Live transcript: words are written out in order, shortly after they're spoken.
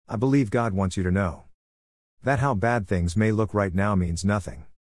I believe God wants you to know that how bad things may look right now means nothing.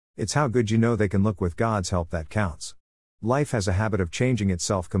 It's how good you know they can look with God's help that counts. Life has a habit of changing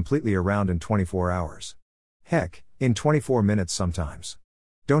itself completely around in 24 hours. Heck, in 24 minutes sometimes.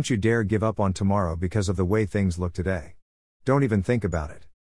 Don't you dare give up on tomorrow because of the way things look today. Don't even think about it.